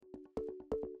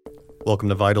Welcome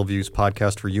to Vital Views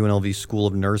podcast for UNLV School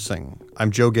of Nursing.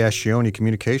 I'm Joe Gascioni,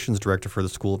 Communications Director for the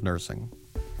School of Nursing.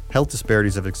 Health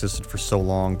disparities have existed for so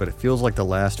long, but it feels like the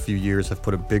last few years have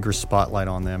put a bigger spotlight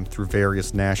on them through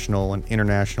various national and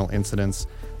international incidents,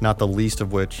 not the least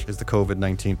of which is the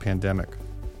COVID-19 pandemic.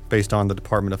 Based on the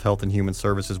Department of Health and Human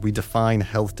Services, we define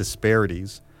health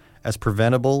disparities as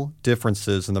preventable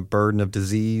differences in the burden of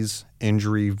disease,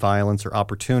 injury, violence, or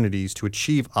opportunities to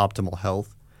achieve optimal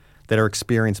health that are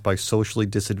experienced by socially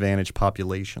disadvantaged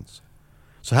populations.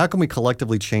 So how can we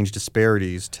collectively change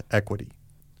disparities to equity?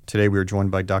 Today we are joined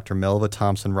by Dr. Melva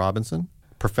Thompson-Robinson,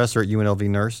 professor at UNLV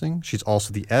Nursing. She's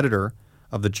also the editor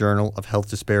of the Journal of Health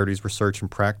Disparities Research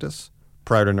and Practice.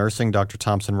 Prior to nursing, Dr.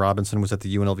 Thompson-Robinson was at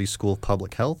the UNLV School of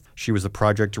Public Health. She was the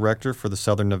project director for the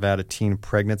Southern Nevada Teen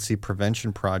Pregnancy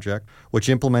Prevention Project, which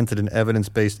implemented an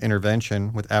evidence-based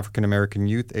intervention with African American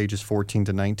youth ages 14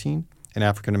 to 19 and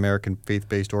African American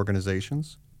faith-based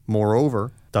organizations.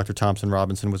 Moreover, Dr.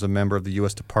 Thompson-Robinson was a member of the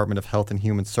U.S. Department of Health and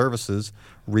Human Services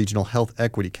Regional Health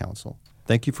Equity Council.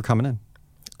 Thank you for coming in.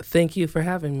 Thank you for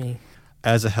having me.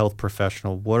 As a health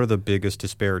professional, what are the biggest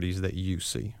disparities that you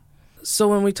see? So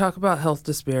when we talk about health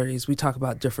disparities, we talk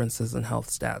about differences in health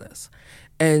status.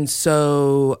 And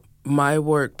so my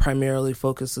work primarily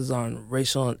focuses on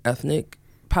racial and ethnic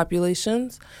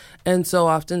populations. And so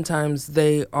oftentimes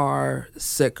they are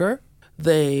sicker.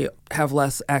 They have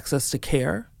less access to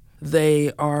care.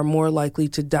 They are more likely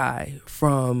to die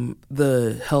from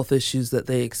the health issues that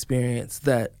they experience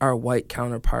that our white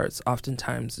counterparts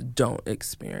oftentimes don't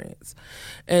experience.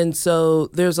 And so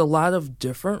there's a lot of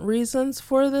different reasons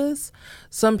for this.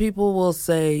 Some people will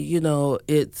say,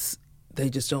 they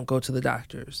just don't go to the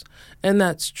doctors. And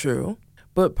that's true.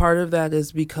 But part of that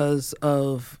is because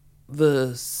of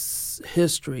the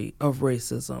history of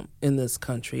racism in this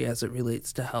country as it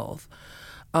relates to health.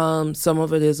 Some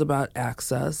of it is about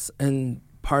access, and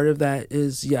part of that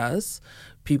is, yes,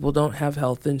 people don't have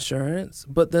health insurance,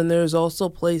 but then there's also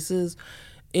places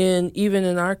even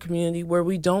in our community where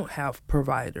we don't have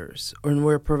providers, or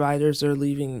where providers are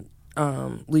leaving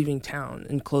town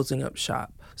and closing up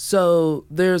shop. So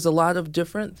there's a lot of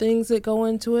different things that go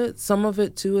into it. Some of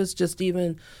it, too, is just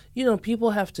even,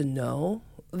 people have to know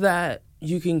that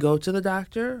you can go to the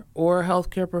doctor or a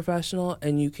healthcare professional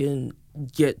and you can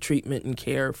get treatment and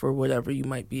care for whatever you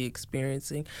might be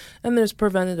experiencing. And there's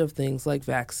preventative things like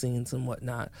vaccines and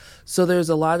whatnot. So there's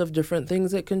a lot of different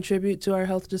things that contribute to our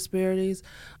health disparities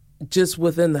just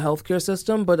within the healthcare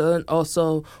system, but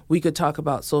also we could talk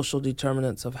about social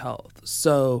determinants of health.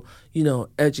 So,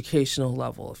 educational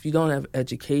level. If you don't have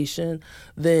education,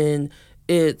 then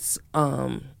it's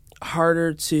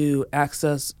harder to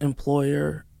access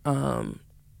employer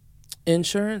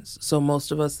insurance. So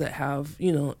most of us that have,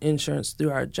 insurance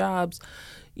through our jobs,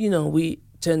 we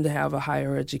tend to have a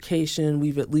higher education.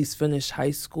 We've at least finished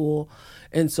high school.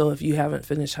 And so if you haven't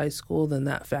finished high school, then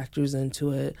that factors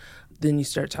into it. Then you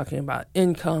start talking about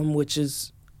income, which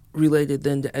is related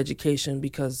then to education,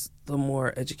 because the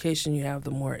more education you have,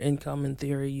 the more income in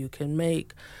theory you can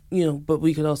make. But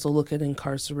we could also look at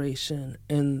incarceration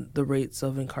and the rates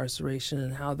of incarceration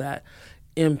and how that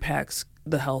impacts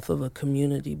the health of a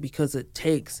community, because it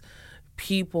takes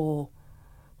people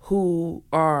who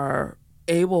are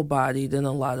able-bodied in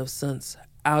a lot of sense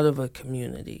out of a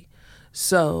community.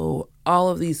 So all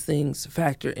of these things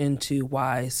factor into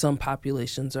why some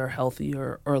populations are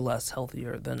healthier or less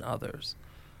healthier than others.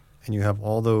 And you have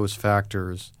all those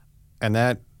factors, and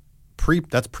that's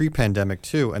pre-pandemic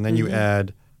too, and then you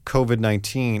add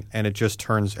COVID-19 and it just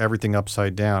turns everything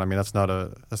upside down. I mean, that's not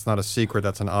a secret,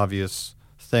 that's an obvious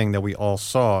thing that we all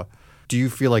saw. Do you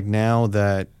feel like now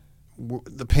that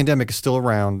the pandemic is still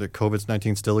around, that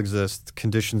COVID-19 still exists,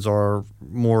 conditions are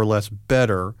more or less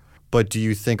better, but do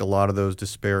you think a lot of those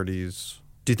disparities,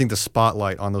 do you think the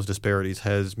spotlight on those disparities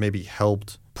has maybe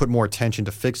helped put more attention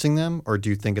to fixing them, or do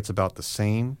you think it's about the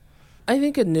same? I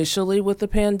think initially with the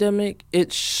pandemic,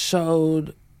 it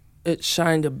shined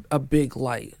a big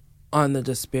light on the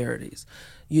disparities.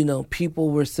 People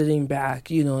were sitting back,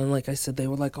 and like I said, they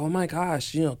were like, oh my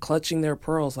gosh, clutching their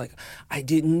pearls. Like, I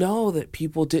didn't know that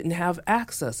people didn't have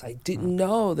access. I didn't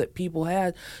know that people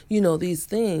had, these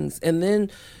things. And then,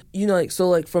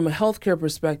 from a healthcare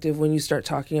perspective, when you start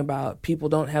talking about people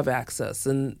don't have access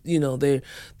and, the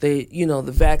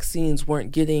vaccines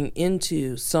weren't getting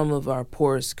into some of our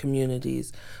poorest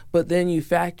communities. But then you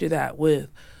factor that with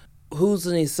who's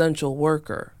an essential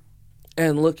worker.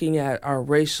 And looking at our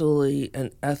racially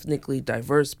and ethnically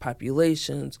diverse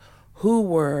populations, who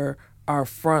were our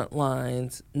front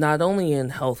lines, not only in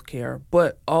healthcare,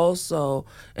 but also,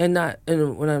 and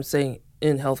when I'm saying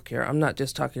in healthcare. I'm not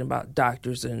just talking about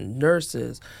doctors and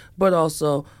nurses, but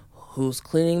also who's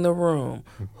cleaning the room,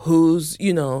 who's,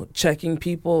 checking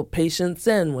patients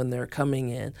in when they're coming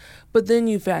in. But then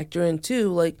you factor in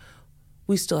too, like,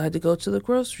 we still had to go to the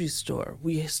grocery store.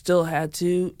 We still had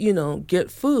to,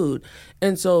 get food.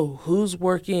 And so who's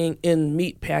working in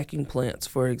meat packing plants,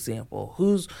 for example?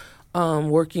 Who's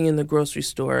working in the grocery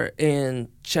store and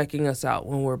checking us out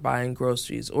when we're buying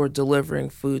groceries or delivering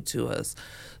food to us?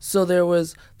 So there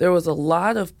was a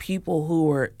lot of people who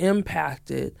were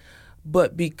impacted,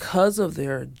 but because of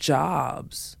their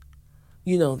jobs,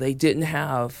 they didn't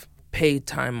have paid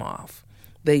time off.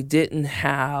 They didn't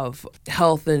have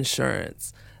health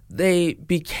insurance. They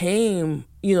became,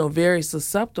 very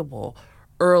susceptible.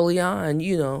 Early on,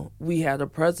 we had a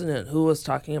president who was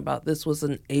talking about this was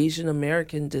an Asian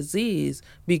American disease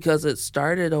because it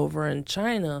started over in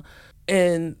China.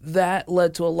 And that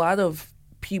led to a lot of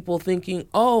people thinking,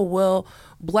 oh, well,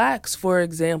 blacks, for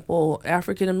example,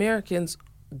 African Americans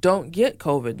don't get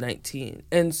COVID-19.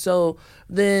 And so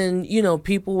then,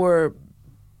 people were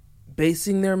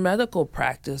basing their medical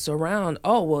practice around,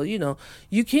 oh, well,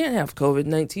 you can't have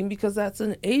COVID-19 because that's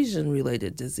an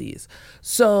Asian-related disease.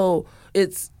 So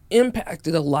it's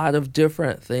impacted a lot of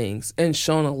different things and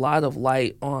shown a lot of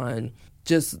light on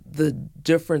just the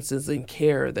differences in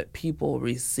care that people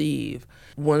receive.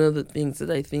 One of the things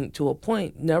that I think, to a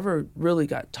point, never really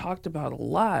got talked about a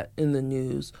lot in the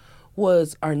news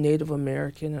was our Native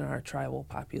American and our tribal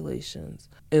populations.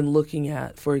 And looking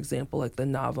at, for example, like the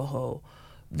Navajo,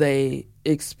 they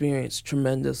experienced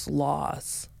tremendous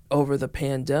loss over the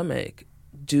pandemic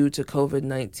due to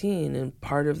COVID-19. And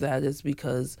part of that is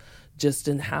because just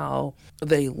in how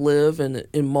they live in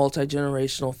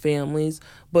multi-generational families,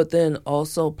 but then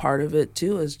also part of it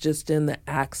too is just in the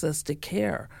access to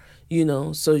care.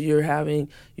 So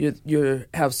you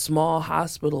have small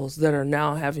hospitals that are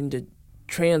now having to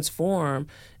transform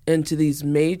into these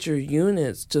major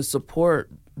units to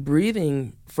support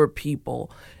breathing for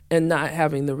people and not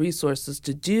having the resources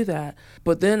to do that.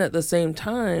 But then at the same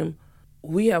time,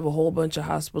 we have a whole bunch of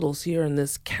hospitals here in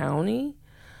this county.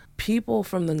 People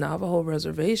from the Navajo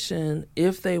reservation,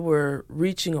 if they were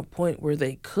reaching a point where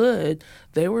they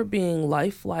were being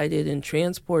life-flighted and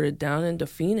transported down into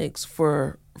Phoenix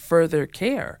for further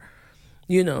care,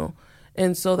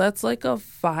 And so that's like a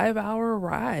 5-hour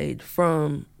ride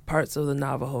from parts of the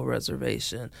Navajo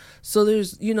reservation. So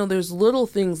there's little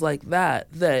things like that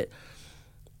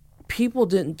people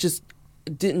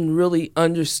didn't really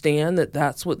understand that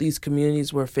that's what these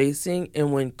communities were facing.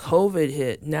 And when COVID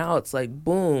hit, now it's like,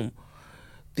 boom,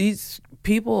 these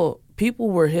people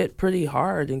were hit pretty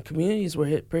hard and communities were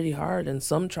hit pretty hard. And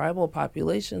some tribal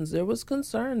populations, there was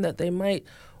concern that they might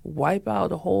wipe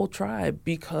out a whole tribe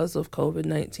because of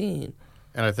COVID-19.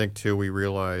 And I think, too, we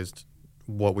realized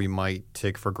what we might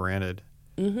take for granted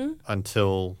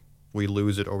until we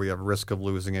lose it or we have risk of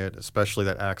losing it, especially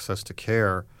that access to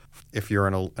care. If you're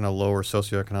in a lower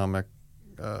socioeconomic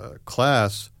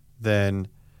class, then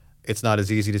it's not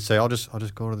as easy to say, I'll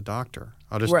just go to the doctor.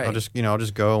 I'll just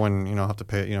go and have to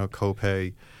pay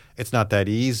copay. It's not that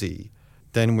easy.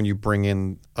 Then when you bring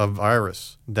in a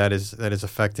virus that is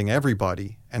affecting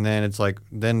everybody, and then it's like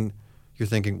then you're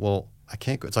thinking, well, I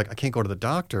can't go to the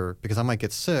doctor because I might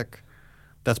get sick.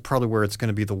 That's probably where it's going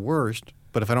to be the worst.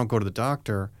 But if I don't go to the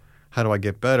doctor, how do I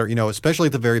get better? Especially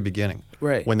at the very beginning,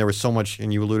 right? When there was so much,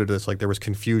 and you alluded to this, like there was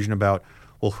confusion about,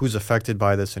 well, who's affected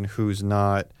by this and who's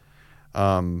not.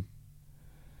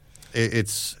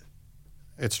 It's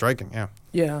striking, yeah.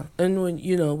 Yeah, and when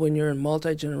you're in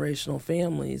multi-generational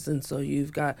families, and so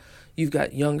you've got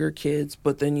younger kids,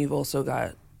 but then you've also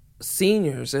got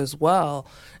seniors as well,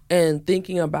 and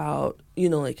thinking about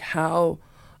like how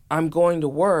I'm going to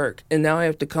work and now I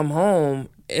have to come home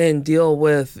and deal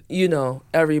with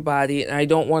everybody, and I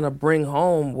don't want to bring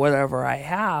home whatever I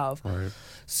have. Right.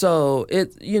 So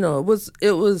it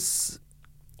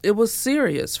was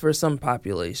serious for some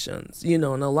populations, and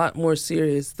a lot more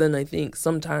serious than I think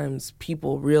sometimes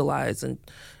people realize and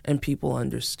people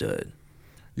understood.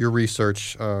 Your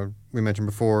research, we mentioned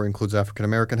before, includes African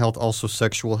American health, also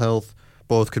sexual health.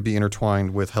 Both could be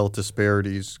intertwined with health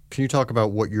disparities. Can you talk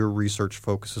about what your research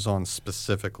focuses on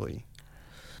specifically?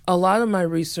 A lot of my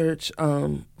research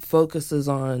focuses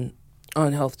on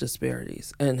health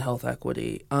disparities and health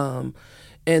equity. And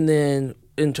then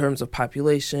in terms of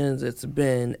populations, it's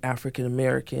been African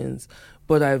Americans,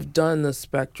 but I've done the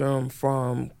spectrum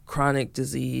from chronic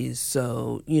disease,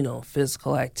 so,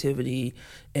 physical activity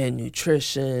and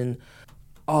nutrition,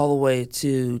 all the way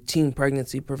to teen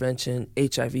pregnancy prevention,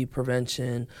 HIV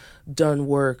prevention, done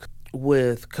work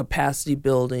with capacity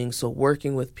building, so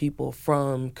working with people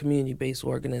from community-based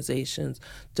organizations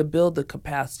to build the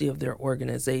capacity of their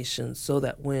organizations so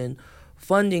that when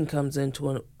funding comes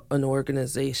into an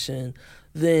organization,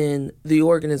 then the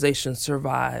organization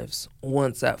survives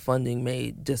once that funding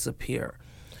may disappear.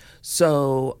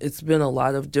 So it's been a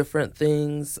lot of different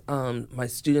things. My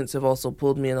students have also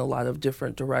pulled me in a lot of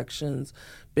different directions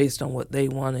based on what they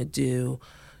want to do.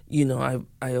 I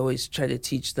always try to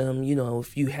teach them,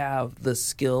 if you have the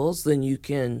skills, then you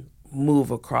can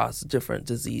move across different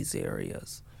disease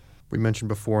areas. We mentioned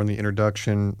before in the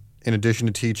introduction, in addition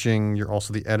to teaching, you're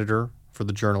also the editor for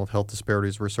the Journal of Health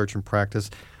Disparities Research and Practice.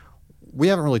 We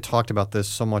haven't really talked about this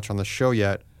so much on the show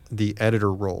yet, the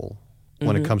editor role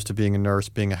when it comes to being a nurse,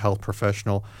 being a health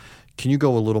professional. Can you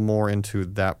go a little more into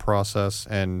that process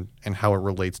and how it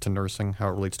relates to nursing, how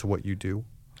it relates to what you do?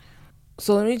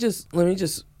 So let me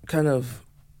just kind of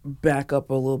back up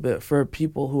a little bit for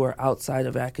people who are outside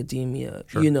of academia.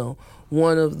 Sure.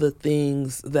 One of the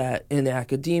things that in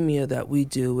academia that we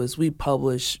do is we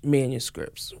publish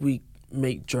manuscripts. We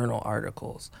make journal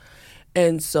articles.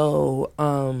 And so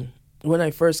when I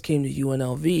first came to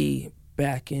UNLV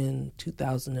back in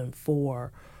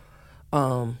 2004,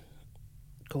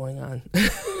 going on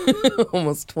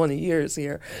almost 20 years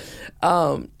here,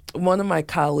 one of my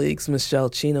colleagues, Michelle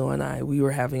Chino, and I, we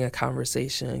were having a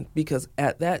conversation because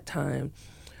at that time,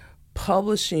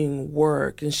 publishing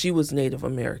work, and she was Native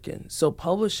American, so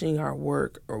publishing our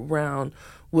work around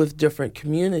with different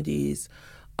communities,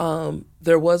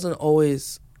 there wasn't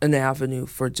always an avenue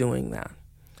for doing that.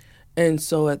 And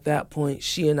so at that point,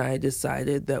 she and I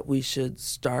decided that we should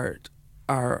start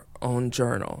our own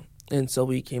journal. And so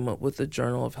we came up with the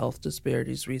Journal of Health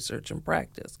Disparities Research and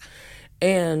Practice.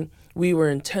 And we were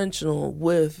intentional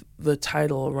with the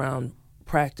title around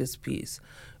practice piece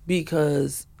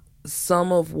because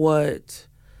some of what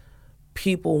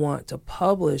people want to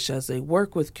publish as they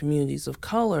work with communities of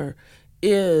color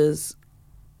is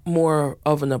more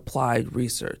of an applied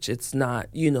research. It's not,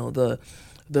 the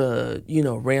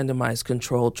randomized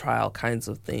controlled trial kinds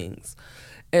of things.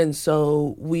 And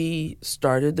so we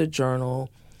started the journal.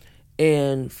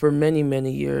 And for many,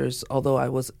 many years, although I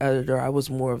was editor, I was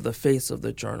more of the face of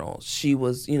the journal. She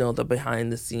was, the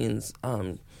behind the scenes,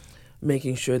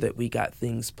 making sure that we got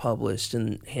things published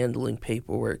and handling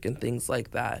paperwork and things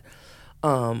like that.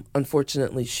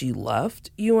 Unfortunately, she left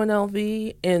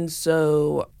UNLV, and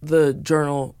so the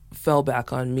journal fell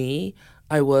back on me.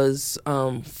 I was,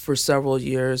 for several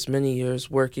years, many years,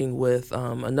 working with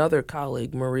another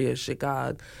colleague, Maria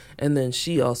Shigag, and then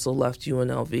she also left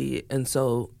UNLV, and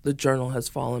so the journal has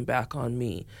fallen back on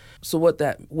me. So what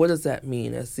does that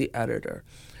mean as the editor?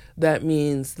 That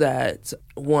means that,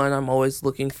 one, I'm always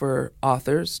looking for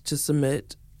authors to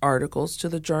submit articles to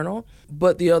the journal,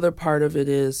 but the other part of it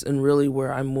is, and really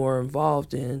where I'm more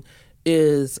involved in,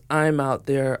 is I'm out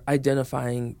there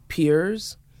identifying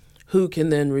peers who can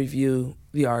then review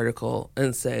the article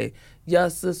and say,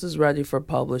 yes, this is ready for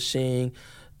publishing,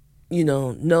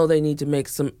 no, they need to make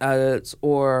some edits,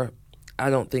 or I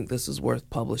don't think this is worth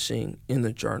publishing in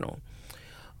the journal.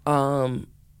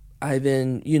 I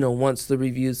then, once the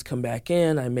reviews come back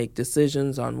in, I make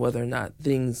decisions on whether or not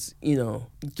things,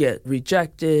 get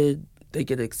rejected, they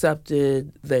get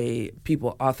accepted,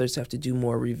 authors have to do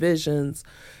more revisions.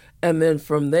 And then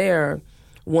from there,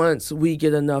 once we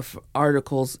get enough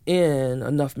articles in,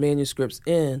 enough manuscripts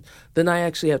in, then I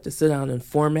actually have to sit down and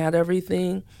format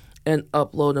everything and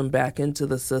upload them back into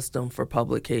the system for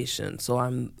publication. So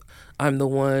I'm the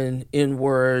one in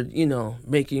Word,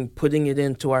 putting it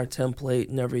into our template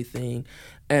and everything,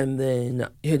 and then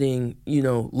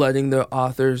letting the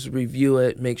authors review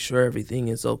it, make sure everything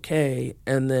is okay,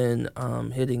 and then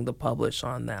hitting the publish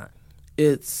on that.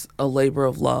 It's a labor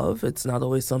of love. It's not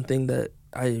always something that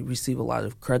I receive a lot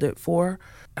of credit for.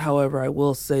 However, I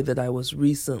will say that I was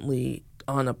recently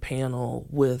on a panel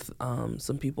with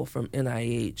some people from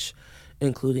NIH,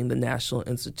 including the National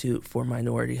Institute for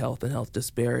Minority Health and Health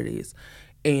Disparities.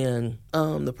 And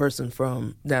the person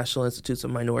from National Institutes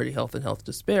of Minority Health and Health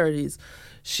Disparities,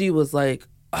 she was like,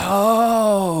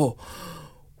 oh,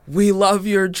 we love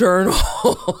your journal.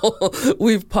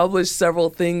 We've published several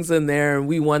things in there and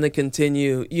we want to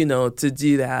continue, to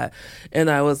do that. And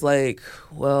I was like,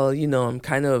 well, I'm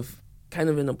kind of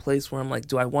in a place where I'm like,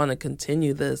 do I want to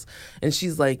continue this? And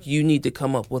she's like, you need to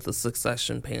come up with a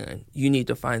succession plan. You need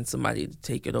to find somebody to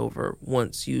take it over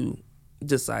once you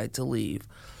decide to leave,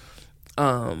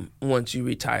 once you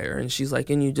retire. And she's like,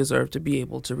 and you deserve to be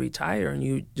able to retire and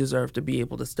you deserve to be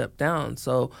able to step down.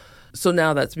 So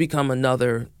now that's become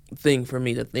another thing for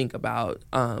me to think about.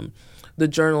 The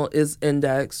journal is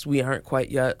indexed. We aren't quite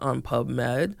yet on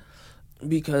PubMed.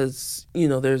 because,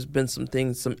 there's been some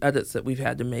edits that we've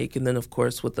had to make. And then, of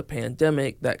course, with the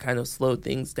pandemic, that kind of slowed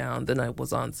things down. Then I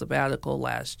was on sabbatical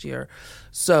last year.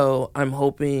 So I'm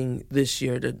hoping this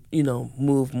year to,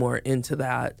 move more into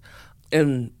that.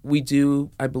 And we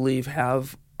do, I believe,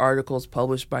 have articles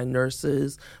published by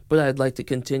nurses, but I'd like to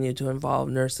continue to involve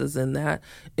nurses in that,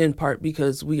 in part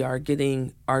because we are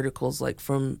getting articles like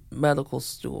from medical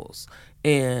schools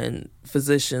and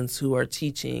physicians who are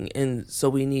teaching, and so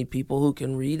we need people who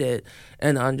can read it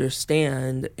and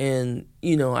understand. And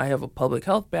I have a public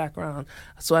health background,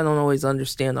 so I don't always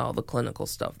understand all the clinical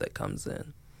stuff that comes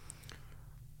in.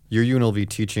 Your UNLV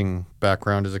teaching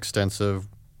background is extensive,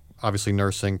 obviously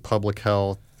nursing, public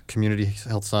health, community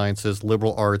health sciences,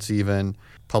 liberal arts even,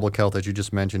 public health, as you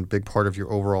just mentioned, big part of your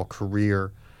overall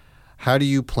career. How do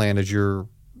you plan, as you're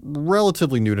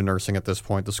relatively new to nursing at this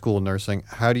point, the School of Nursing,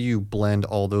 how do you blend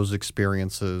all those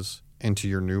experiences into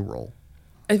your new role?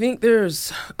 I think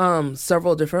there's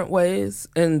several different ways,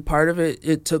 and part of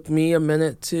it took me a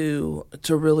minute to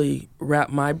really wrap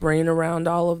my brain around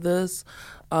all of this,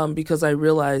 because I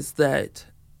realized that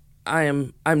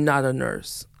I'm not a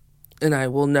nurse. And I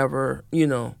will never,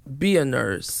 be a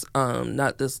nurse,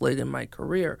 not this late in my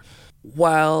career.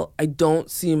 While I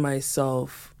don't see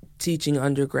myself teaching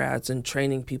undergrads and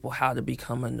training people how to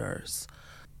become a nurse,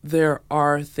 there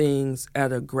are things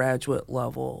at a graduate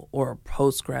level or a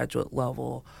postgraduate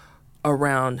level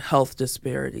around health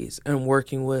disparities and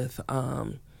working with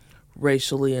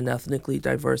racially and ethnically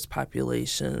diverse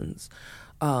populations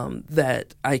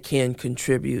that I can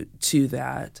contribute to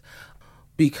that.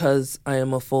 Because I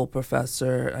am a full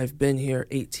professor, I've been here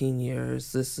 18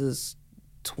 years. This is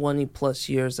 20 plus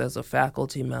years as a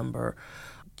faculty member.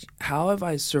 How have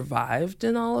I survived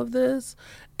in all of this?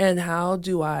 And how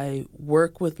do I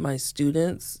work with my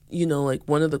students? Like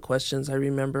one of the questions I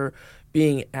remember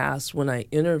being asked when I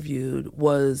interviewed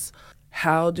was,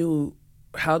 how do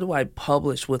I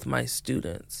publish with my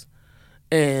students?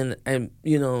 And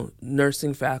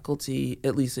nursing faculty,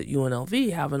 at least at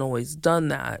UNLV, haven't always done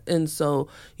that. And so,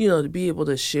 to be able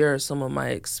to share some of my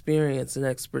experience and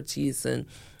expertise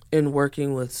in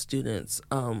working with students,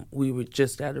 we were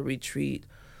just at a retreat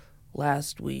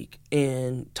last week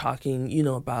and talking,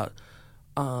 about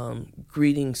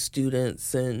greeting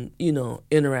students and,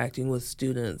 interacting with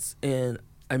students. And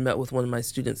I met with one of my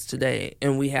students today,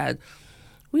 and we had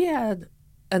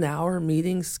an hour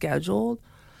meeting scheduled.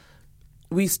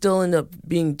 We still end up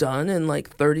being done in like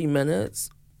 30 minutes,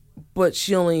 but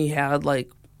she only had like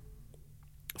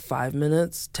 5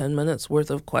 minutes, 10 minutes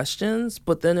worth of questions.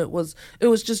 But then it was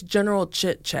just general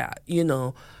chit chat,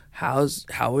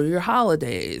 how were your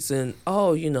holidays? And,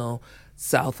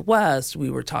 Southwest,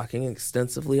 we were talking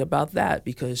extensively about that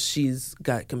because she's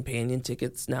got companion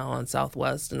tickets now on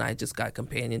Southwest, and I just got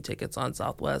companion tickets on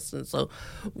Southwest. And so,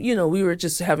 we were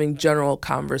just having general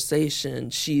conversation.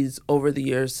 She's, over the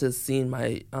years, has seen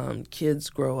my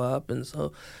kids grow up. And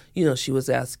so, she was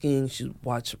asking,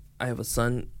 I have a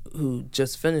son who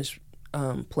just finished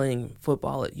playing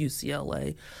football at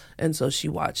UCLA. And so she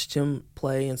watched him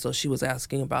play, and so she was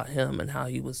asking about him and how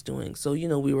he was doing. So,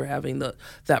 we were having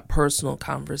that personal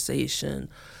conversation.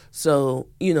 So,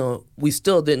 we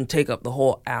still didn't take up the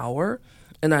whole hour,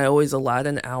 and I always allot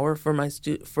an hour for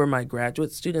my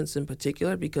graduate students in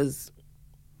particular, because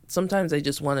sometimes they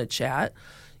just want to chat,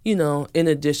 in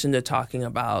addition to talking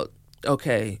about,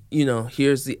 okay,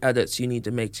 here's the edits you need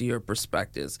to make to your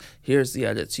perspectives. Here's the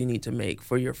edits you need to make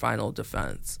for your final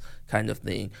defense, kind of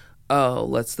thing. Oh,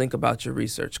 let's think about your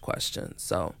research questions.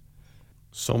 So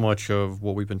much of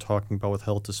what we've been talking about with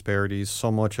health disparities,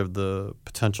 so much of the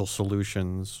potential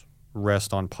solutions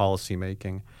rest on policy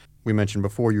making. We mentioned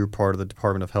before you were part of the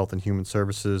Department of Health and Human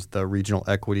Services, the Regional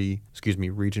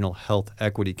Health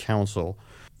Equity Council.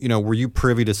 Were you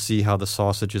privy to see how the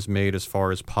sausage is made as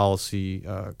far as policy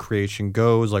creation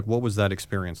goes? Like, what was that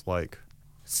experience like?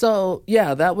 So,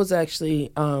 yeah, that was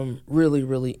actually really,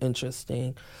 really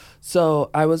interesting. So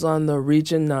I was on the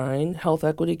Region 9 Health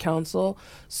Equity Council.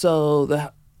 So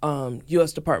the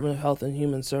U.S. Department of Health and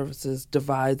Human Services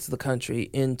divides the country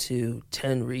into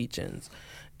 10 regions.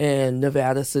 And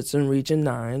Nevada sits in Region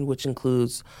 9, which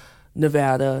includes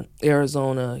Nevada,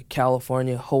 Arizona,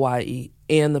 California, Hawaii,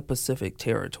 and the Pacific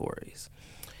Territories.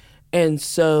 And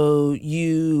so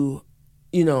you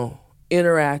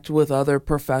interact with other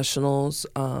professionals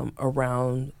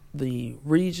around the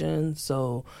region.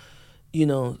 So,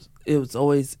 it was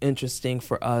always interesting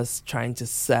for us trying to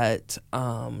set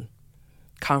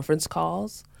conference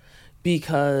calls,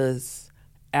 because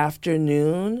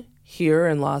afternoon here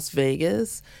in Las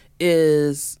Vegas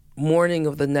is morning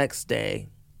of the next day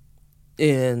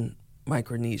in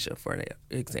Micronesia, for an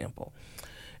example.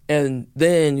 And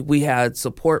then we had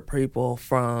support people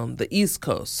from the East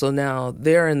Coast. So now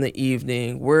they're in the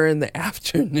evening, we're in the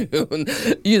afternoon.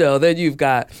 Then you've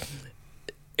got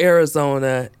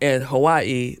Arizona and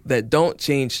Hawaii that don't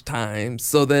change time.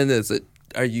 So then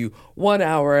are you 1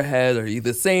 hour ahead? Are you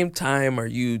the same time? Are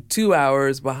you 2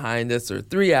 hours behind us or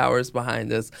 3 hours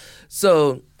behind us?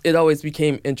 So it always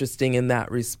became interesting in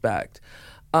that respect.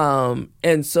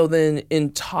 And so then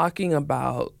in talking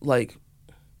about like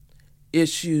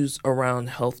issues around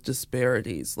health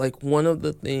disparities, like one of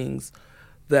the things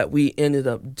that we ended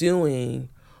up doing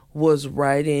was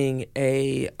writing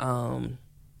a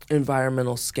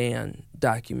environmental scan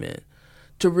document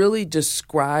to really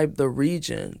describe the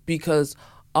region, because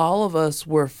all of us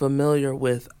were familiar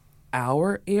with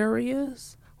our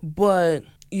areas, but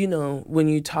when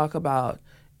you talk about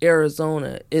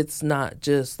Arizona, it's not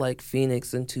just like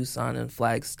Phoenix and Tucson and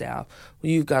Flagstaff.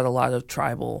 You've got a lot of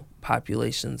tribal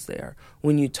populations there.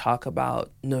 When you talk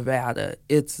about Nevada,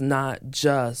 it's not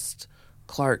just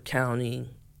Clark County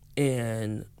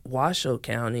and Washoe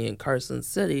County and Carson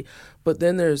City, but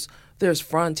then there's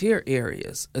frontier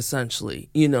areas, essentially,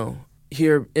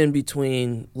 here in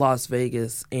between Las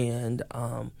Vegas and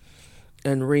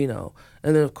Reno.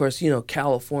 And then, of course,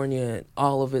 California and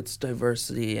all of its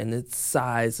diversity and its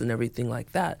size and everything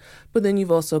like that. But then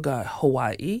you've also got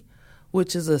Hawaii,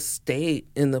 which is a state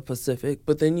in the Pacific.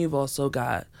 But then you've also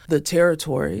got the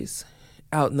territories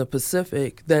out in the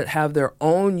Pacific that have their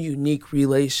own unique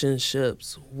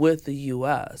relationships with the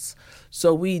U.S.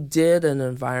 So we did an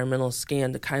environmental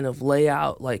scan to kind of lay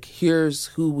out, like, here's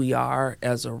who we are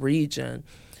as a region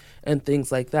and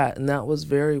things like that. And that was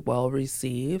very well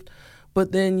received.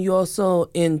 But then you also,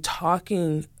 in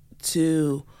talking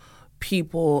to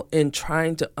people and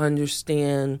trying to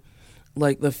understand,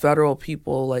 like, the federal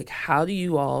people, like, how do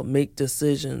you all make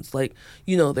decisions? Like,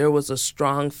 there was a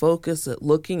strong focus at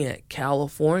looking at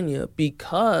California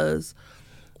because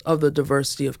of the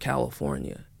diversity of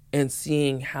California and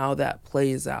seeing how that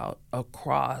plays out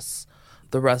across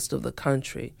the rest of the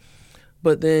country.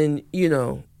 But then,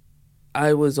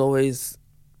 I was always...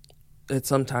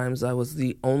 sometimes I was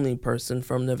the only person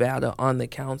from Nevada on the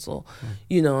council,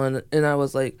 and I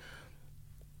was like,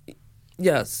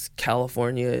 yes,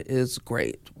 California is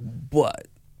great, but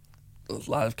a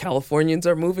lot of Californians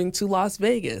are moving to Las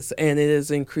Vegas, and it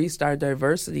has increased our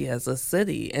diversity as a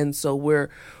city. And so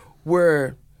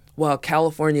while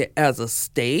California as a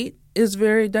state is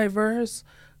very diverse,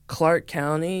 Clark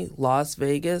County, Las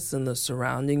Vegas, and the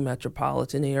surrounding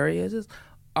metropolitan areas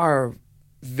are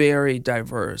very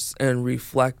diverse and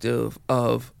reflective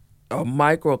of a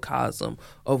microcosm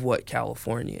of what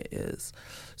California is.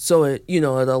 So it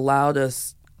allowed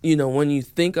us, when you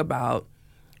think about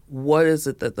what is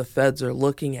it that the feds are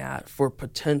looking at for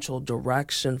potential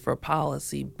direction for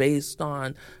policy based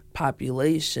on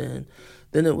population,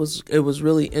 then it was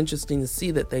really interesting to see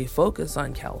that they focus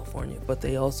on California, but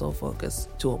they also focus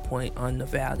to a point on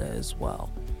Nevada as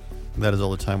well. That is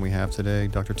all the time we have today.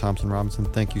 Dr. Thompson-Robinson,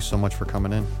 thank you so much for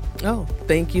coming in. Oh,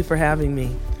 thank you for having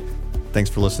me. Thanks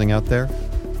for listening out there.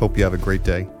 Hope you have a great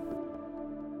day.